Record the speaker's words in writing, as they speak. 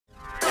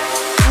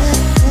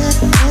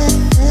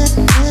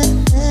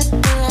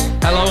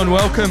and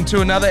welcome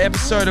to another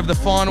episode of the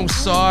Final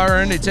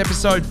Siren. It's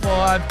episode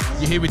 5.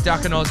 You're here with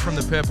Duck and Oz from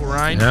the Purple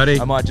Rain. Howdy.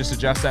 I might just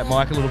adjust that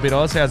mic a little bit,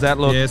 Oz. How's that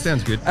look? Yeah,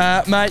 sounds good.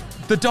 Mate,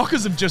 the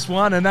Dockers have just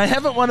won, and they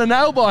haven't won a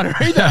nail biter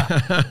either.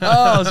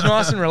 Oh, it's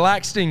nice and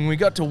relaxing. We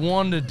got to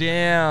wander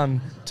down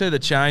to the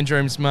change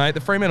rooms, mate.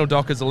 The Fremantle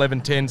Dockers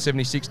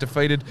 11-10-76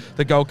 defeated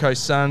the Gold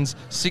Coast Suns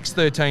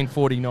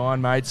 6-13-49,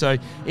 mate. So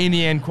in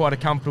the end, quite a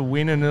comfortable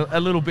win and a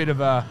little bit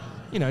of a,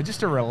 you know,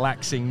 just a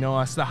relaxing,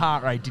 nice. The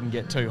heart rate didn't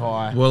get too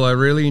high. Well, I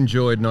really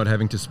enjoyed not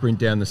having to sprint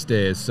down the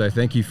stairs, so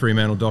thank you,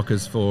 Fremantle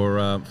Dockers, for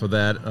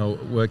that. I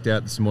worked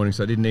out this morning,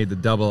 so I didn't need the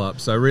double up.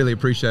 So I really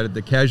appreciated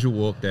the casual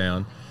walk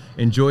down.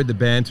 Enjoyed the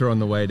banter on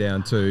the way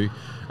down too.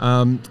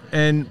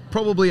 And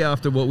probably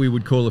after what we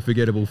would call a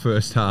forgettable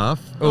first half,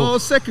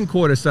 second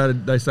quarter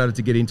they started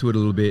to get into it a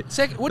little bit.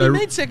 What do you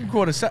mean second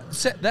quarter?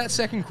 That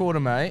second quarter,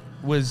 mate,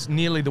 was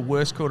nearly the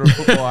worst quarter of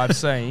football I've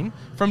seen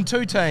from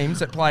two teams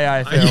that play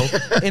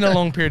AFL in a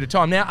long period of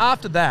time. Now,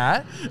 after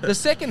that, the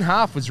second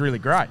half was really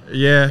great.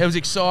 Yeah. It was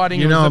exciting.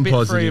 You it know was a I'm bit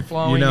positive.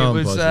 free-flowing. You know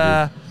it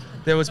was,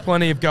 there was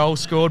plenty of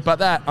goals scored, but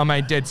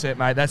dead set,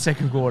 mate, that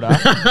second quarter...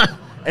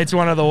 It's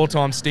one of the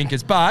all-time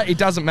stinkers, but it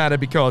doesn't matter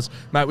because,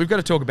 mate, we've got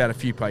to talk about a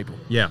few people.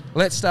 Yeah.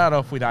 Let's start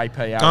off with AP,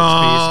 Alex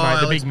Pearce,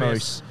 mate, the big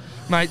Pearce. moose.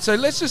 Mate, so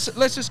let's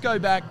just go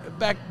back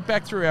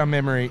through our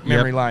memory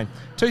lane.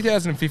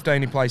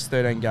 2015 he plays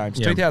 13 games.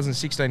 Yep.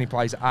 2016 he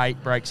plays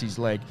 8, breaks his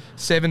leg.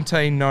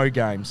 17 no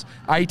games.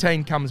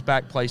 18 comes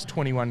back, plays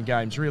 21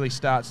 games. Really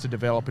starts to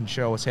develop and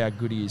show us how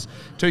good he is.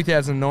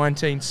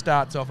 2019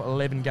 starts off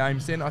 11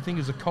 games. Then I think it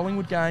was a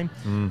Collingwood game.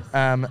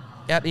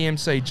 At the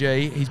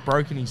MCG, he's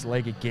broken his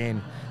leg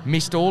again.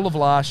 Missed all of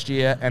last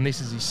year, and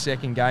this is his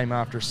second game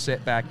after a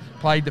setback.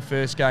 Played the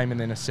first game and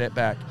then a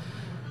setback.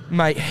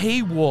 Mate,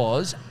 he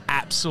was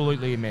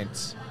absolutely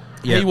immense.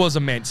 Yep. He was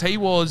immense. He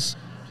was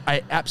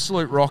an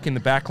absolute rock in the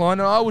back line.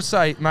 And I would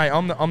say, mate,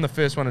 I'm the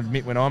first one to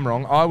admit when I'm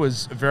wrong. I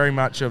was very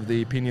much of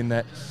the opinion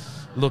that,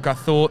 look, I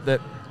thought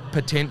that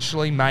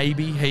potentially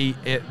maybe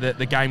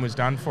the game was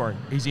done for him.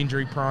 He's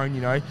injury prone,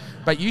 you know.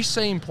 But you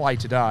see him play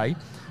today.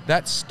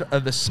 That's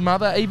the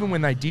smother, even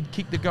when they did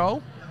kick the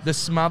goal, the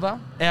smother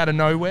out of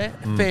nowhere,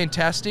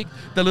 fantastic.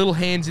 The little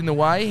hands in the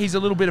way. He's a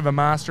little bit of a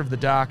master of the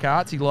dark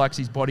arts. He likes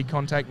his body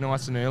contact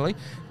nice and early.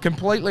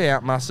 Completely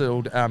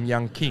outmuscled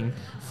young King.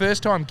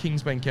 First time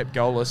King's been kept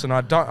goalless, and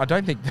I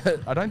don't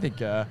think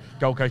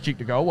Gold Coast kicked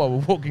a goal while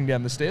we're walking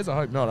down the stairs. I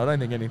hope not. I don't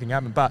think anything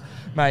happened. But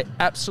mate,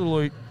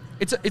 absolute.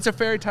 It's a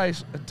fairy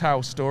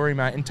tale story,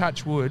 mate. And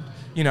touch wood,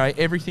 you know,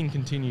 everything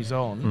continues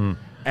on.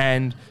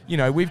 And, you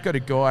know, we've got a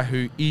guy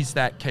who is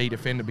that key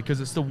defender because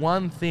it's the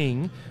one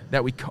thing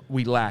that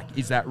we lack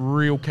is that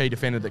real key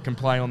defender that can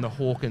play on the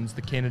Hawkins,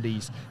 the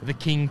Kennedys, the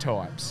King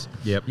types.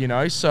 Yep. You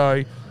know,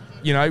 so,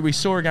 you know, we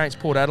saw against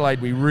Port Adelaide,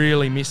 we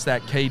really missed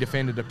that key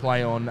defender to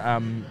play on,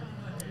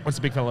 what's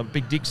the big fella,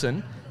 Big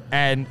Dixon.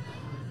 And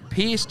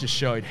Pearce just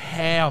showed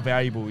how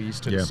valuable he is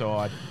to the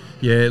side.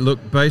 Yeah, look,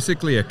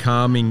 basically a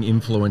calming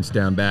influence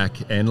down back.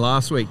 And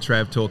last week,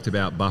 Trav talked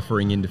about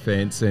buffering in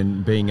defence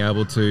and being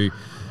able to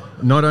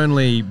not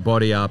only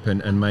body up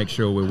and make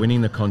sure we're winning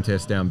the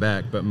contest down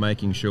back, but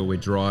making sure we're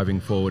driving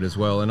forward as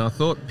well. And I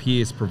thought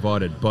Pearce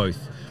provided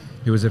both.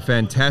 He was a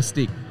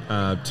fantastic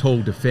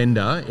tall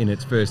defender in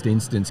its first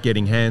instance,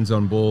 getting hands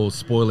on balls,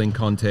 spoiling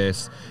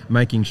contests,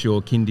 making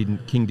sure King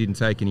didn't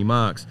take any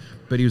marks.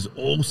 But he was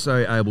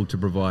also able to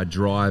provide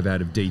drive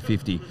out of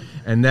D50.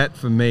 And that,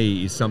 for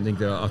me, is something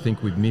that I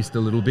think we've missed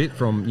a little bit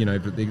from, you know,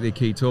 the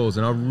key tools.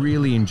 And I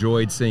really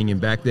enjoyed seeing him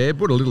back there.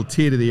 Put a little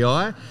tear to the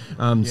eye,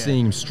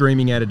 seeing him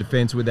streaming out of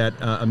defence with that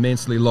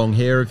immensely long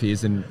hair of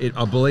his. And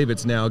I believe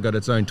it's now got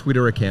its own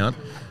Twitter account,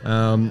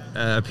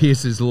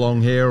 Pearce's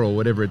long hair or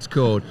whatever it's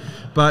called.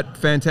 But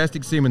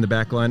fantastic to see him in the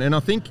back line. And I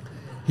think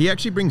he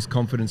actually brings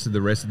confidence to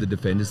the rest of the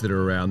defenders that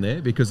are around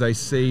there because they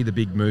see the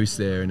big moose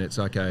there and it's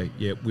okay,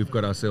 yeah, we've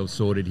got ourselves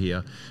sorted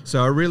here.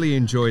 So I really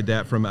enjoyed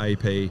that from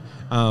AP.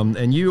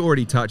 And you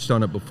already touched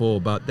on it before,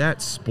 but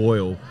that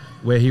spoil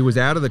where he was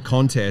out of the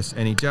contest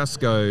and he just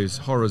goes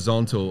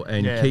horizontal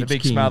and keeps the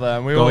big King. smother,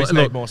 and we always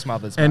need more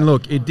smothers. And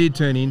look, it did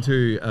turn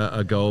into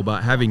a goal,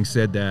 but having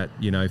said that,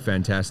 you know,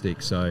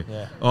 fantastic. So,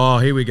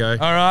 here we go. All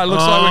right,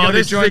 looks like we're going to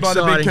be joined by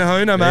the big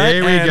Cohuna, mate.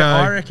 Here we go.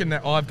 I reckon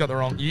that I've got the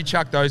wrong. You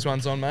chuck those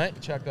ones on, mate.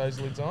 Chuck those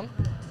lids on.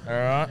 All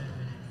right.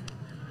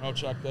 I'll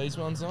chuck these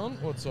ones on.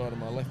 What side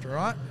am I, left or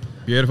right?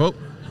 Beautiful.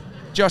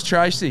 Josh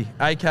Treacy,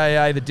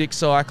 a.k.a. the Dick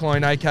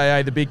Cyclone,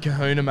 a.k.a. the big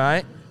Cohuna,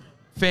 mate.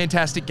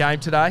 Fantastic game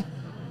today.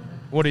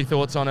 What are your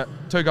thoughts on it?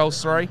 2 goals,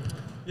 3?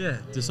 Yeah,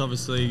 just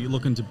obviously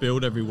looking to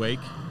build every week,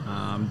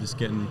 just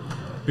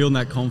building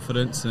that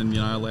confidence and, you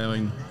know,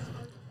 allowing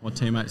my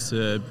teammates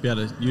to be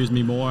able to use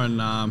me more and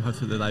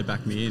hopefully that they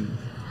back me in.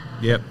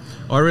 Yep.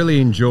 I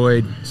really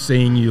enjoyed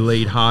seeing you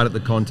lead hard at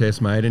the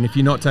contest, mate. And if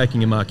you're not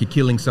taking a mark, you're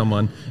killing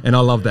someone. And I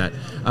love that.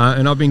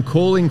 And I've been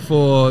calling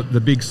for the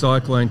big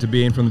Cyclone to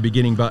be in from the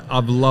beginning, but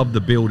I've loved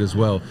the build as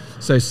well.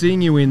 So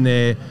seeing you in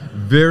there,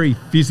 very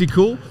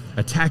physical,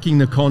 attacking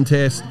the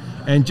contest,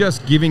 and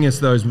just giving us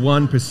those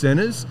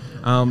 1%ers.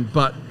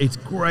 But it's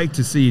great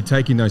to see you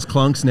taking those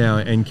clunks now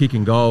and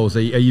kicking goals.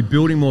 Are you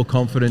building more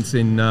confidence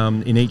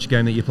in each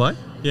game that you play?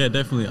 Yeah,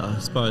 definitely. I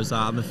suppose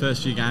the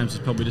first few games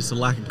was probably just a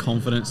lack of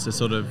confidence to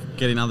sort of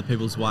get in other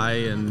people's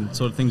way and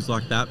sort of things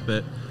like that.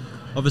 But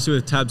obviously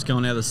with Tabs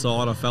going out the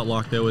side, I felt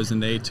like there was a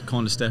need to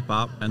kind of step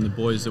up, and the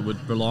boys that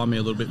would rely on me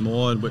a little bit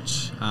more,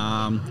 which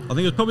I think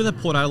it was probably the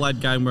Port Adelaide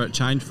game where it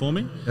changed for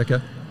me.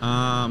 Okay.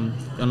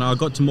 And I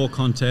got to more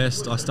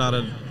contests. I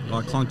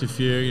clunked a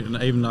few,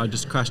 and even though I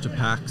just crashed the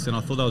packs, and I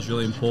thought that was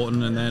really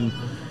important. And then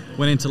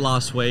went into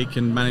last week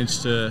and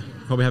managed to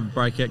probably have a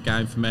breakout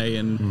game for me,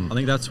 and I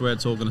think that's where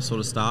it's all going to sort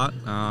of start.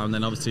 And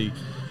then obviously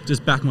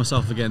just back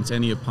myself against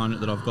any opponent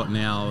that I've got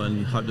now,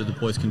 and hope that the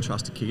boys can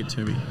trust to kick it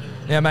to me.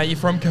 Now, mate, you're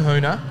from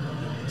Cohuna,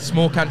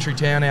 small country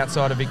town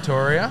outside of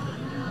Victoria.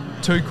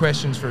 2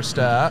 questions for a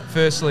start.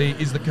 Firstly,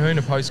 is the Cohuna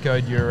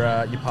postcode your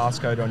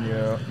passcode on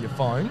your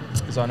phone?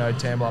 Because I know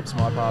Tambleup's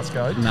my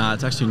passcode. No,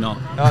 it's actually not.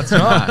 Oh, it's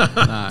not?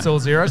 No. It's all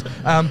zeros.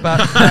 But mate,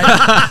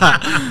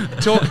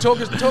 talk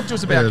to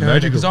us about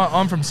Cohuna, because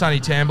I'm from sunny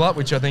Tambleup,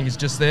 which I think is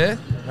just there.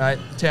 Mate,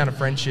 town of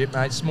friendship,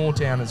 mate, small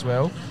town as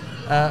well.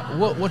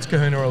 What's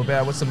Cohuna all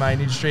about? What's the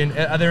main industry? And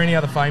are there any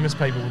other famous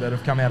people that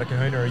have come out of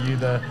Cohuna? Or are you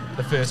the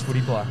first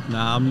footy player? No,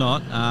 I'm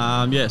not.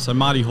 So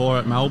Marty Hoare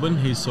at Melbourne,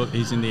 he's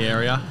in the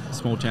area,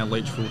 small town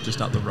Leachville, just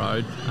up the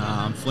road.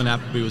 Flynn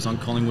Appleby was on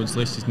Collingwood's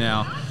list. He's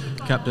now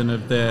captain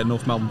of their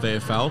North Melbourne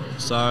VFL.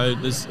 So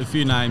there's a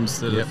few names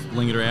that have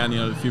lingered around,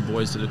 a few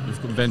boys that have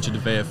ventured to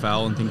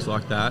VFL and things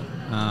like that.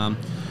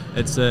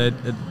 It's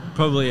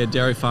probably a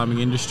dairy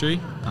farming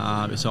industry.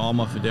 So I'm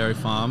off a dairy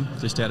farm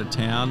just out of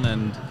town,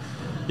 and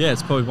yeah,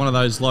 it's probably one of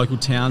those local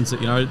towns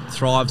that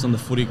thrives on the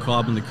footy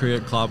club and the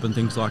cricket club and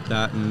things like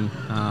that, and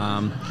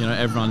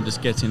everyone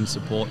just gets in and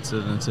supports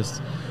it, and it's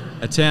just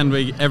a town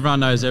where everyone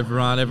knows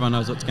everyone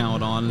knows what's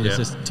going on, and it's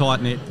just a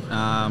tight-knit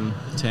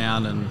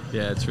town, and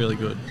yeah, it's really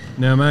good.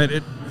 Now, mate,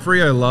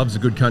 Freo loves a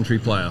good country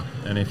player,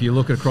 and if you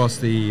look across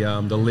the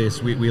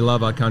list, we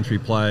love our country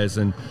players.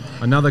 And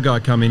another guy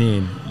coming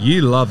in,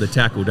 you love the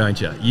tackle, don't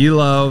you? You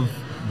love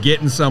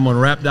getting someone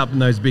wrapped up in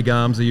those big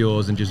arms of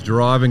yours and just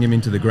driving him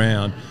into the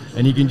ground,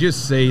 and you can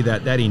just see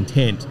that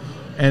intent.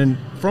 And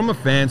from a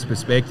fan's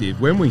perspective,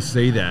 when we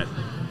see that,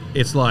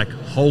 it's like,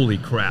 holy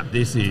crap,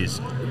 this is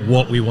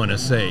what we want to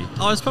see.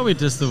 It's probably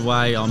just the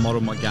way I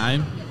model my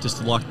game, just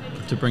to like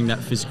to bring that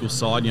physical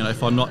side.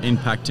 If I'm not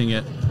impacting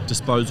it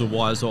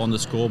disposal-wise or on the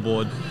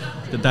scoreboard,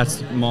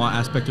 that's my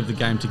aspect of the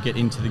game to get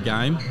into the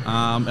game.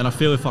 And I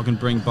feel if I can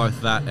bring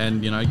both that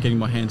and getting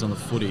my hands on the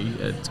footy,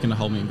 it's going to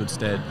hold me in good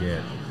stead.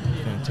 Yeah.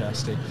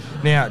 Fantastic.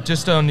 Now,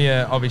 just on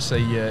your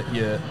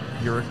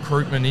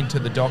recruitment into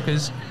the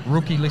Dockers,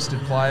 rookie listed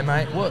player,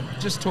 mate.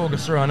 Just talk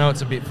us through. I know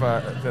it's a bit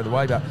further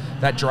away, but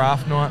that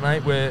draft night,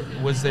 mate,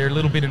 was there a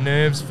little bit of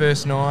nerves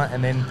first night,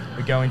 and then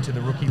we go into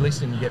the rookie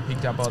list and you get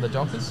picked up by the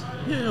Dockers?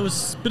 Yeah, it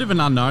was a bit of an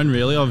unknown,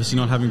 really. Obviously,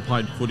 not having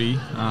played footy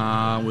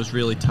was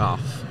really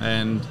tough,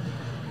 and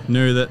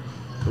knew that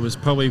it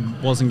probably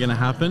wasn't going to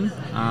happen,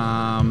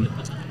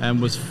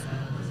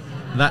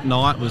 that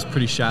night was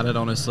pretty shattered,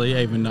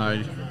 honestly, even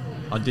though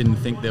I didn't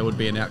think there would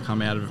be an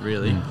outcome out of it,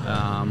 really.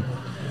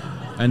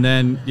 And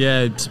then,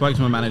 spoke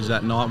to my manager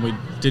that night, and we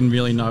didn't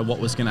really know what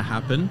was going to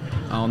happen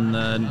on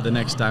the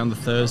next day, on the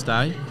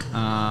Thursday.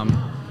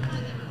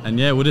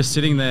 We're just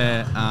sitting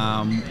there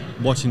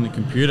watching the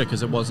computer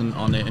because it wasn't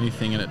on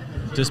anything, and it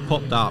just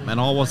popped up. And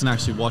I wasn't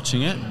actually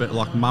watching it, but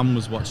like Mum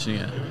was watching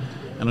it.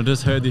 And I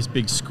just heard this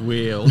big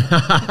squeal,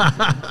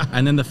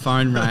 and then the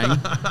phone rang,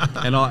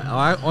 and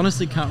I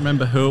honestly can't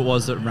remember who it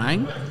was that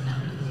rang,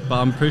 but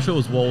I'm pretty sure it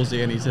was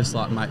Wolsey, and he's just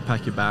like, mate,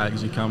 pack your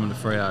bags, you're coming to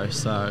Freo.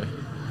 So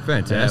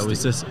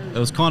fantastic. Yeah, it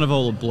was kind of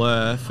all a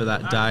blur for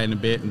that day and a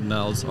bit, and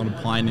I was on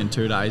a plane in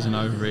 2 days and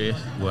over here.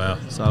 Wow.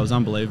 So it was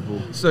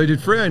unbelievable. So did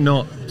Freo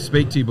not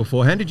speak to you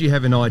beforehand? Did you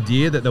have an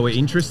idea that they were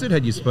interested?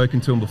 Had you spoken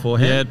to them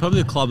beforehand? Yeah,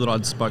 probably the club that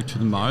I'd spoke to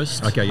the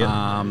most. Okay,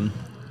 yeah.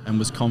 And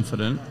was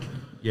confident.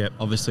 Yep.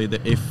 Obviously,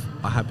 that if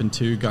I happened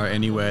to go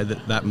anywhere,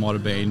 that might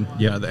have been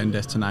the end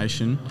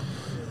destination.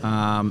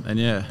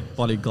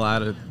 Bloody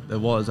glad it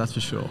was, that's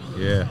for sure.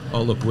 Yeah.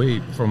 Oh, look,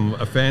 from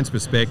a fan's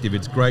perspective,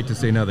 it's great to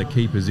see another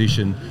key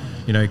position,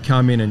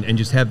 come in and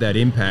just have that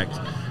impact.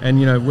 And,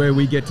 where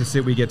we get to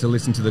sit, we get to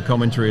listen to the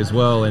commentary as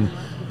well. And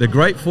the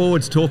great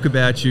forwards talk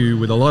about you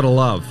with a lot of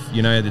love,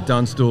 the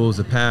Dunstalls,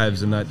 the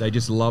Pavs, and they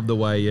just love the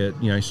way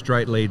you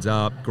straight leads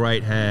up,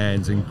 great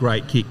hands, and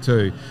great kick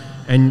too.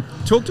 And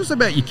talk to us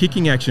about your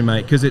kicking action,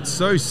 mate, because it's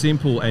so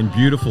simple and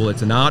beautiful.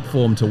 It's an art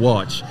form to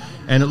watch,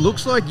 and it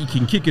looks like you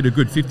can kick it a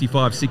good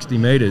 55, 60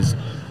 metres.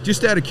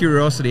 Just out of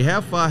curiosity,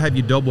 how far have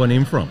you dobbed one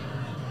in from?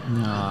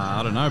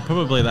 I don't know,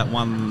 probably that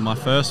one, my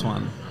first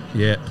one.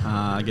 Yeah.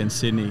 Against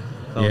Sydney.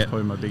 That was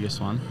probably my biggest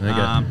one.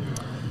 Okay.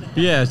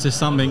 But yeah, it's just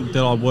something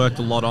that I worked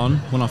a lot on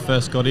when I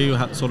first got here.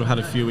 I sort of had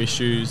a few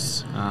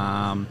issues.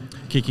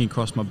 Kicking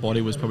across my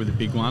body was probably the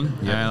big one.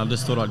 Yep. And I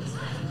just thought I'd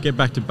get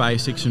back to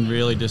basics and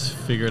really just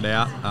figure it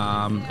out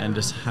and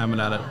just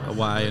hammer at it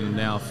away. And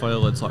now I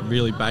feel it's like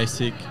really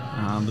basic.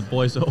 The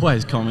boys are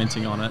always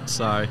commenting on it.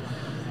 So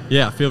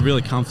Yeah, I feel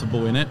really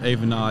comfortable in it,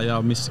 even though I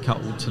missed a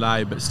couple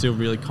today, but still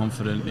really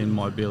confident in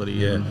my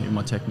ability and in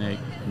my technique.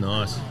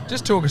 Nice.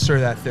 Just talk us through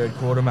that third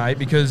quarter, mate,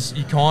 because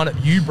you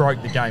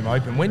broke the game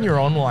open. When you're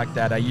on like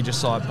that, are you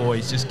just like,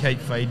 boys, just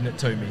keep feeding it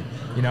to me?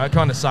 You know, it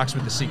kind of sucks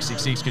with the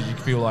 666 because you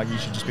feel like you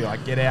should just be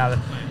like, get out of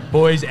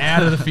boys,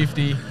 out of the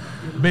 50.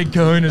 Big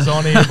Cohuna's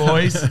on here,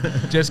 boys.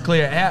 Just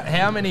clear.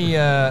 How many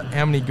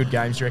good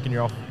games do you reckon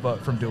you're off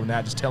from doing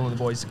that? Just telling the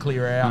boys to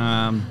clear out.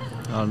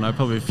 I don't know,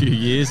 probably a few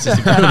years just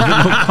to build a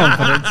bit more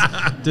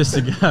confidence, just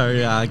to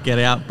go get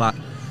out. But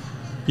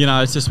you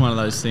know, it's just one of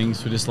those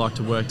things. We just like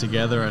to work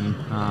together, and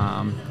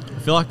I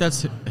feel like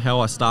that's how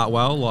I start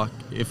well. Like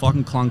if I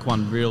can clunk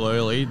one real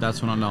early,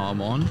 that's when I know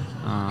I'm on.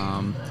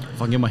 If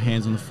I can get my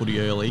hands on the footy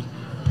early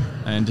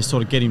and just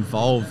sort of get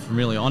involved from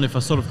really on. If I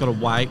sort of got to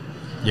wait.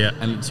 Yeah,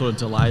 and it sort of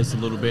delays a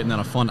little bit, and then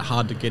I find it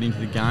hard to get into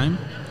the game.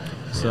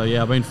 So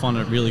yeah, I've been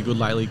finding it really good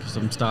lately because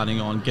I'm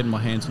starting on getting my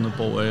hands on the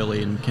ball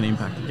early and can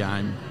impact the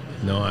game.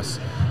 Nice.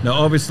 Now,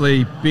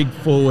 obviously, big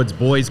forwards,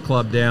 boys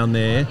club down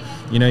there.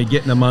 You know,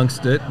 getting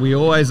amongst it. We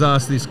always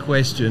ask this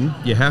question.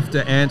 You have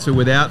to answer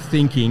without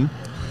thinking.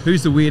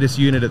 Who's the weirdest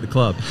unit at the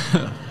club?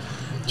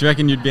 Do you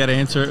reckon you'd be able to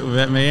answer it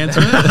without me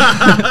answering it?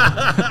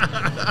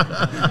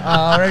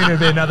 I reckon it'd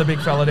be another big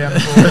fella down the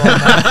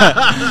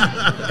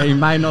floor. He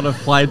may not have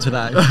played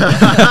today.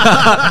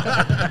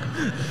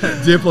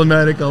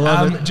 Diplomatic, I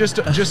love it.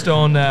 Just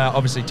on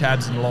obviously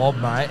Tabs and Lob,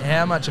 mate.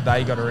 How much have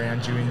they got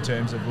around you in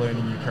terms of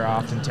learning your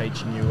craft and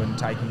teaching you and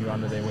taking you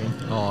under their wing?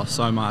 Oh,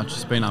 so much.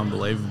 It's been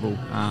unbelievable.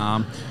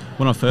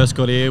 When I first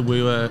got here,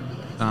 we were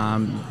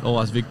all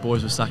us Vic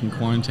boys were stuck in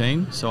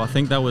quarantine, so I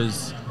think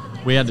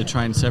we had to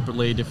train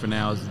separately, different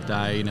hours a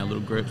day in our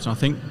little groups, and I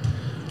think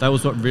that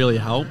was what really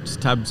helped.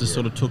 Tabs just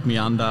sort of took me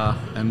under,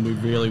 and we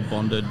really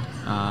bonded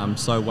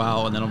so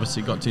well, and then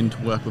obviously got to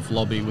work with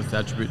Lobby with the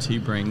attributes he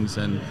brings,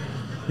 and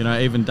you know,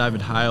 even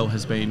David Hale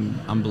has been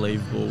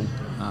unbelievable,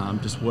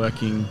 just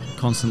working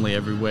constantly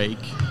every week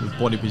with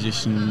body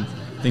position,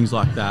 things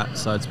like that,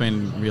 so it's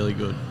been really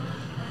good.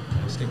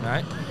 Fantastic,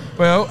 mate.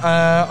 Well,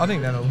 I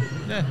think that'll...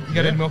 Yeah, you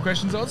got any more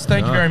questions, Oz?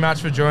 Thank you very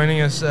much for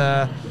joining us.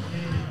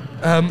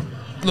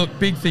 Look,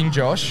 big thing,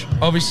 Josh.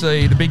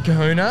 Obviously, the Big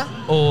Cohuna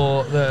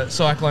or the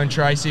Cyclone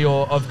Treacy,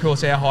 or, of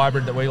course, our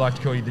hybrid that we like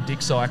to call you the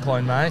Dick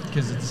Cyclone, mate,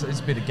 because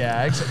it's a bit of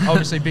gags.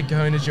 Obviously, Big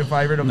Kahuna's your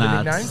favourite of the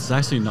nicknames? It's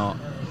actually not.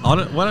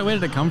 Where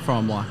did it come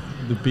from, like,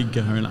 the Big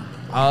Kahuna?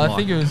 I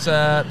think it was...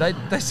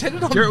 they said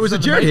it on... Was it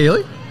Jared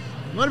Healy?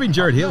 Might have been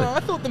Jared Healy. No, I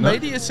thought the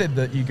media said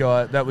that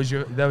that was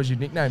your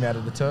nickname out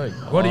of the two.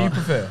 What do you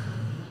prefer?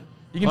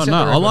 You can set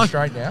the record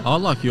straight now. I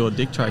like your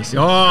Dick Treacy.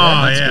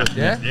 Oh, yeah.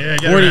 Good. Yeah,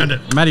 get around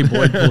it. Matty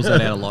Boyd pulls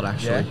that out a lot,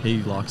 actually. Yeah.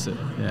 He likes it.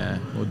 Yeah.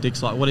 Or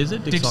Dick's like, what is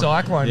it? Dick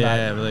Cyclone, mate.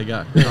 Yeah, there you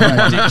go. Dick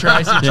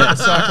Treacy,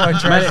 Cyclone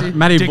Treacy.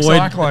 Matty Dick Boyd.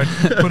 Cyclone.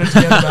 Put it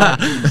together, mate.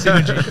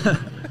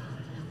 Synergy.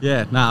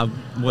 Yeah, whatever.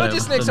 Well,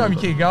 just next time you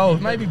kick a goal,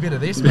 maybe a bit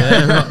of this,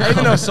 man.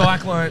 Even though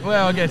Cyclone,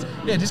 well, I guess,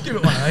 just give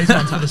it one of these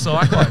ones for the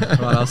Cyclone.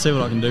 Right, I'll see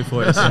what I can do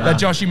for you. So.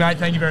 Joshy, mate,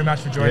 thank you very much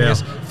for joining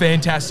us.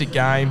 Fantastic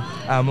game.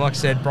 Like I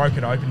said, broke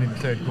it open in the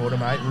third quarter,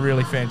 mate.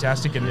 Really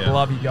fantastic, and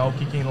love your goal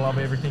kicking, love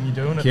everything you're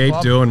doing.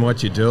 Keep doing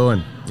what you're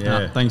doing.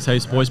 Yeah. Thanks,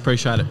 heaps, boys.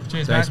 Appreciate it.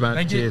 Cheers, thanks, mate.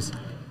 Thank you. Cheers.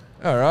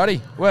 Alrighty.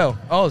 Well,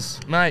 Oz,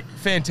 mate,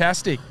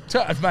 fantastic.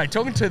 Mate,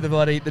 talking to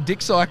the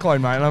Dick Cyclone,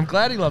 mate, and I'm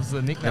glad he loves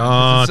the nickname.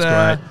 Oh, it's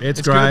great.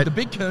 It's great. Good. The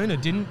Big Kahuna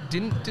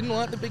didn't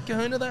like the Big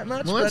Kahuna that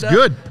much. Well, that's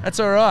good.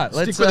 That's all right.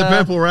 Stick with the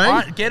purple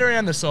rain. Get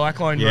around the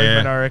Cyclone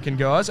movement, I reckon,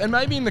 guys, and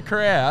maybe in the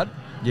crowd.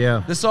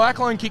 Yeah. The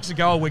Cyclone kicks a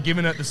goal, we're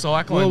giving it the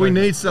Cyclone. Well, movement.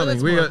 We need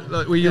something.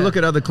 You look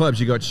at other clubs,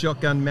 you've got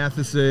Shotgun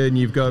Matheson,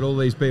 you've got all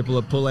these people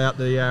that pull out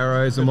the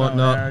arrows and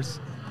whatnot. Arrows.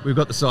 We've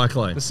got the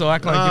Cyclone. The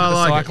Cyclone, give it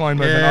the Cyclone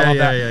movement. I love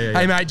that. Yeah.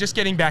 Hey, mate, just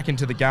getting back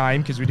into the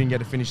game, because we didn't get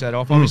to finish that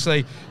off.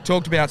 Obviously,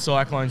 talked about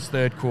Cyclone's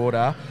third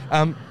quarter.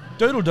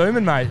 Doodle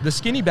Dooman, mate, the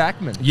skinny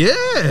backman. Yeah.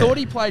 Thought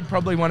he played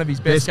probably one of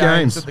his best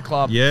games at the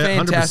club. Yeah,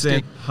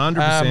 fantastic.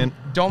 100%.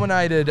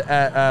 Dominated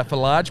for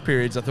large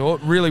periods, I thought.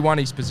 Really won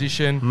his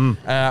position.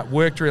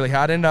 Worked really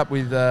hard. Ended up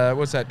with,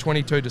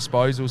 22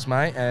 disposals,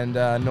 mate, and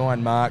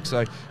 9 marks.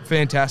 So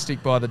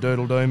fantastic by the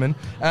Doodle Dooman.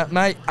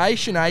 Mate,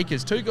 Aish and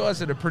Akers, two guys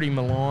that are pretty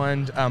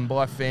maligned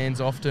by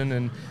fans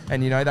often,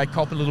 and you know, they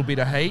cop a little bit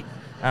of heat.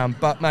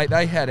 But, mate,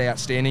 they had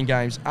outstanding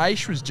games.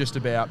 Aish was just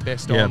about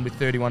best on with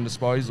 31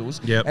 disposals.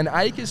 And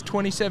Akers,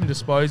 27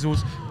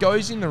 disposals,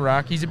 goes in the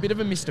ruck. He's a bit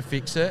of a Mr.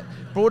 Fix-It,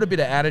 brought a bit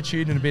of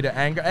attitude and a bit of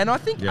anger. And I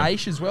think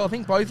Aish as well. I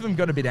think both of them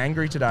got a bit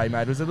angry today,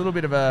 mate. It was a little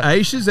bit of a...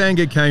 Aish's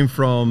anger came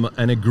from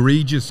an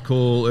egregious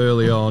call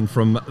early on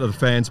from the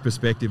fans'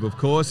 perspective, of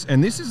course.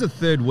 And this is the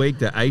third week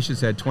that Aish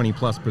has had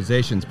 20-plus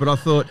possessions. But I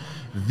thought...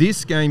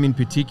 This game in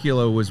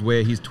particular was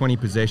where his 20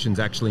 possessions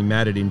actually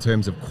mattered in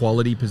terms of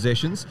quality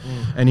possessions.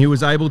 And he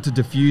was able to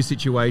diffuse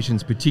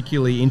situations,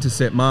 particularly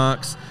intercept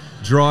marks,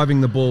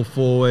 driving the ball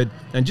forward,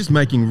 and just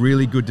making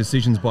really good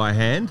decisions by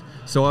hand.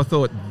 So I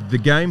thought the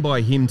game by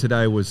him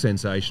today was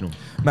sensational.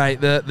 Mate,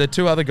 the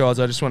two other guys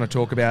I just want to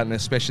talk about, and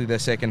especially their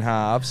second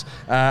halves,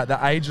 the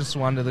ageless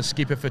wonder, the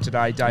skipper for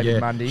today, David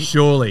Mundy.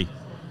 Surely.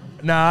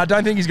 No, I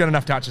don't think he's got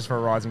enough touches for a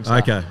rising star.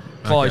 Okay.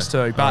 Close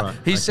too. But Right.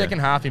 his second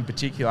half in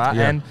particular,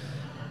 Yeah. and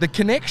the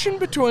connection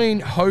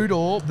between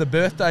Hodor, the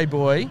birthday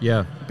boy,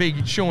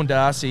 big Sean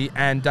Darcy,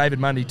 and David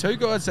Mundy, two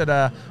guys that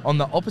are on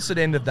the opposite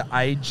end of the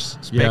age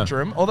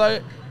spectrum, although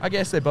I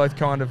guess they're both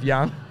kind of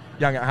young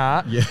at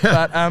heart. Yeah.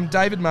 But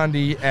David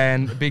Mundy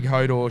and big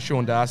Hodor,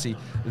 Sean Darcy,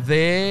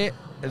 their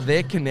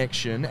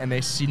connection and their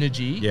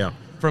synergy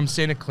from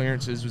centre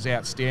clearances was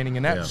outstanding,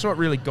 and that's what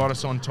really got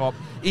us on top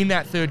in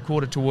that third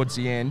quarter towards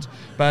the end.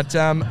 But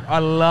I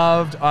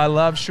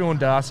loved Sean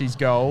Darcy's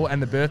goal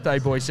and the birthday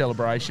boy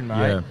celebration, mate.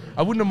 Yeah.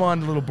 I wouldn't have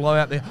minded a little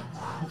blowout there.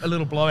 A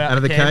little blowout out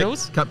of the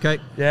candles. Cupcake.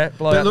 Yeah,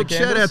 blow out look, the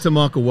candles. shout out to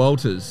Michael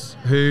Walters,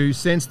 who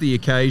sensed the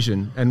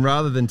occasion, and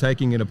rather than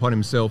taking it upon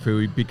himself,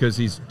 because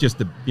he's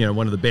just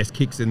one of the best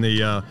kicks in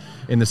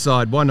the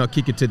side, why not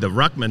kick it to the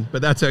ruckman?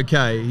 But that's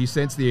okay. He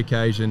sensed the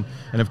occasion,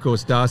 and of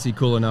course Darcy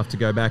cool enough to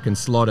go back and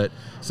slot it.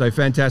 So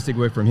fantastic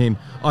work from him.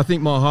 I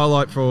think my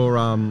highlight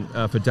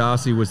for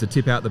Darcy was the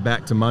tip out the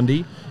back to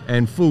Mundy,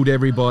 and fooled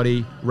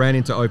everybody, ran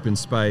into open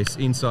space,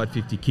 inside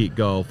 50 kick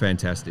goal,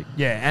 fantastic.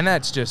 Yeah, and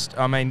that's just,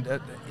 I mean,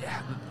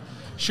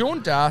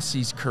 Sean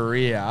Darcy's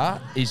career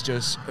is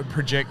just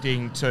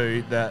projecting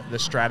to the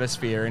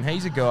stratosphere, and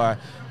he's a guy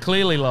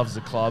clearly loves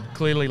the club,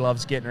 clearly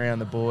loves getting around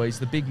the boys,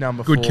 the big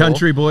number 4. Good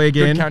country boy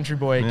again. Good country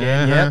boy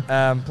again,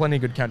 yep. Plenty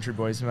of good country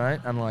boys, mate,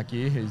 unlike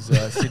you, who's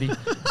a city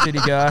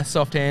guy,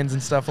 soft hands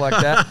and stuff like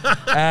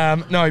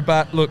that. No,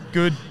 but look,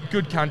 good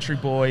country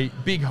boy,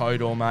 big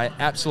Hodor, mate,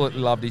 absolutely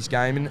loved his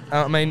game. And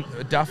I mean,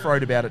 Duff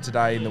wrote about it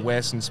today in the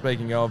West, and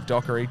speaking of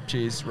Dockery,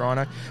 cheers,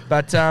 Rhino,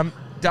 but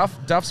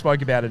Duff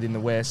spoke about it in the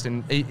West,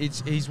 and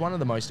he's one of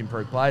the most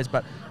improved players,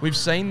 but we've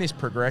seen this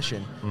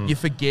progression. You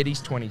forget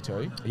he's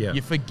 22. Yeah.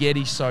 You forget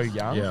he's so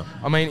young. Yeah.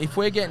 I mean, if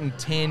we're getting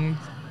 10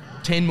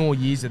 more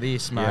years of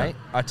this, mate,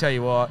 I tell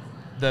you what,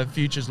 the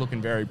future's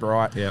looking very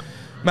bright. Yeah.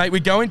 Mate, we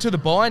go into the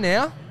bye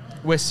now.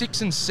 We're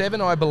 6 and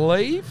 7, I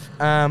believe,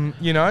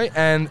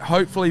 and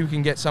hopefully we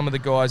can get some of the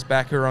guys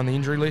back who are on the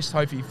injury list.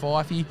 Hopefully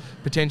Fifey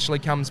potentially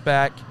comes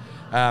back.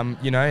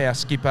 Our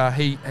skipper,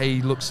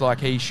 he looks like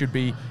he should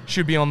be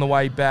on the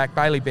way back.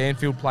 Bailey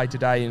Banfield played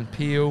today in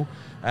Peel.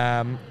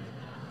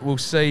 We'll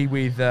see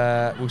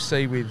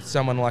with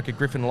someone like a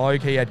Griffin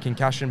Logue. He had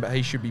concussion, but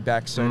he should be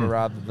back sooner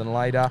rather than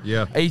later.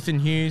 Yeah. Ethan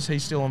Hughes,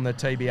 he's still on the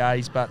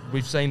TBAs, but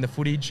we've seen the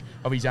footage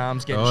of his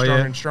arms getting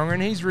stronger and stronger,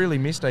 and he's really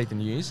missed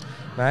Ethan Hughes,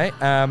 mate.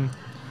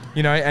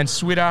 And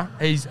Switter,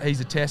 he's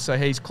a test, so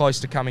he's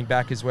close to coming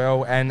back as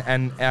well. And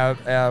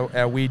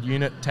our weird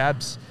unit,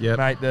 Tabs,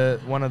 mate,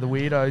 one of the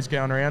weirdos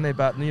going around there.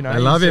 But I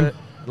love him.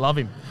 Love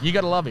him. You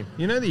got to love him.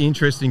 The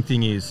interesting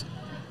thing is,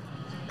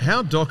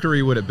 how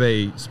Dockery would it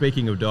be?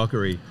 Speaking of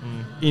Dockery,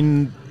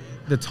 in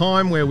the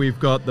time where we've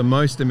got the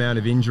most amount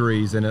of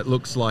injuries and it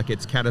looks like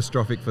it's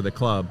catastrophic for the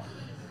club.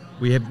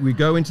 We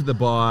go into the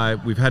bye.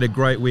 We've had a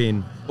great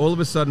win. All of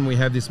a sudden, we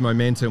have this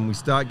momentum. We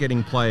start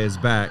getting players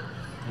back.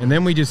 And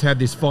then we just have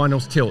this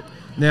finals tilt.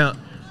 Now,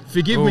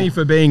 forgive me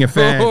for being a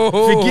fan.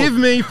 Forgive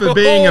me for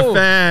being a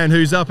fan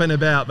who's up and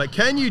about. But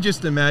can you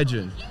just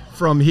imagine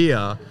from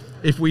here,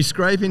 if we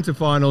scrape into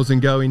finals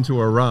and go into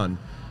a run,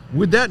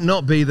 would that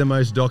not be the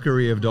most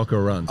Dockery of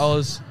Docker runs?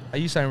 Are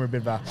you saying we're a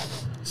bit of a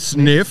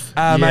sniff?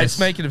 Yes. Mate,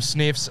 speaking of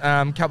sniffs,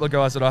 a couple of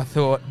guys that I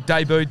thought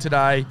debuted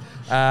today.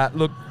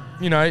 Look,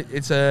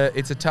 it's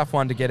a tough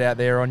one to get out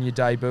there on your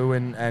debut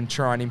and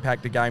try and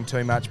impact the game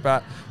too much.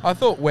 But I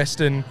thought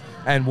Weston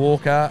and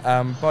Walker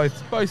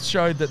both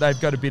showed that they've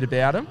got a bit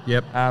about them.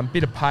 Yep.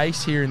 Bit of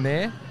pace here and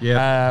there.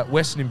 Yep.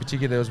 Weston in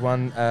particular,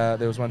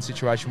 there was one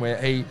situation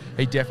where he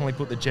definitely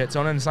put the Jets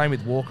on, and the same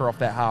with Walker off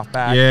that half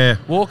back. Yeah.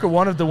 Walker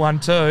wanted the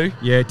 1-2.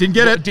 Yeah, didn't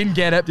get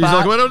it. He's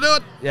like, well, I'll do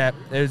it. Yeah,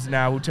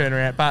 we'll turn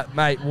around. But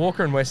mate,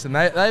 Walker and Weston,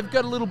 they've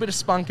got a little bit of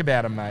spunk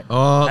about them, mate.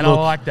 And I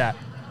like that.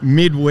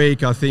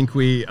 Midweek, I think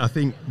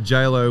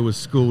J-Lo was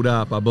schooled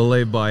up, I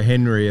believe, by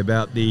Henry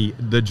about the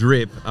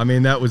drip. I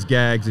mean, that was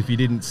gags. If you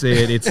didn't see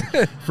it, it's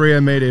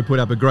Freo Media put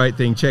up a great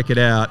thing. Check it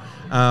out.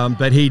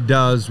 But he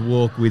does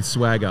walk with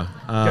swagger.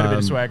 Got a bit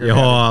of swagger. Yeah,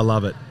 I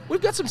love it.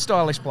 We've got some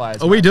stylish players.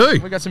 Oh, we do.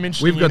 We've got some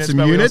interesting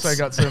units. We've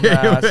also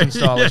got some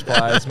stylish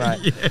players,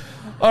 mate. Yeah.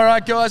 All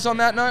right, guys, on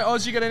that note,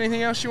 Oz, you got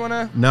anything else you want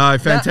to... No,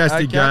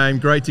 fantastic game.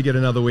 Great to get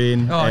another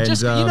win. Oh, and,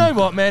 you know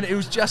what, man? It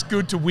was just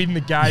good to win the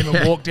game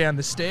and walk down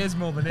the stairs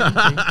more than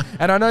anything.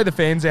 And I know the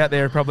fans out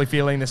there are probably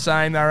feeling the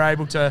same. They were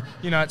able to,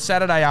 it's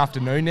Saturday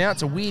afternoon now.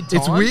 It's a weird time.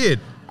 It's weird.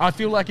 I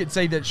feel like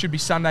it should be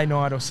Sunday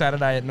night or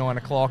Saturday at 9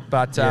 o'clock.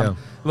 But,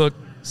 look...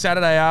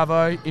 Saturday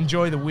Arvo,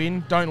 enjoy the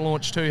win. Don't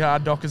launch too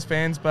hard, Dockers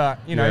fans, but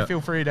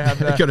feel free to have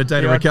the... Got a day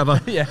to recover.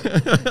 Yeah,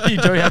 you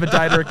do have a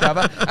day to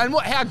recover. And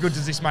how good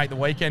does this make the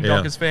weekend,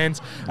 Dockers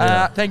fans?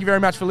 Thank you very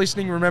much for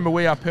listening. Remember,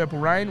 we are Purple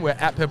Rain. We're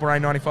at Purple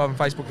Rain 95 on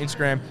Facebook,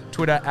 Instagram,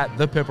 Twitter, at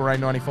the Purple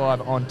Rain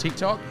 95 on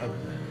TikTok.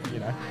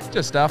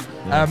 Just stuff.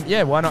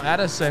 Why not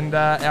add us? And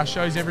our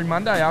show's every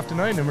Monday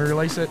afternoon, and we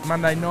release it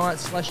Monday night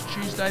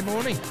 /Tuesday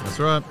morning. That's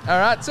right. All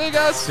right, see you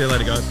guys. See you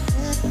later, guys.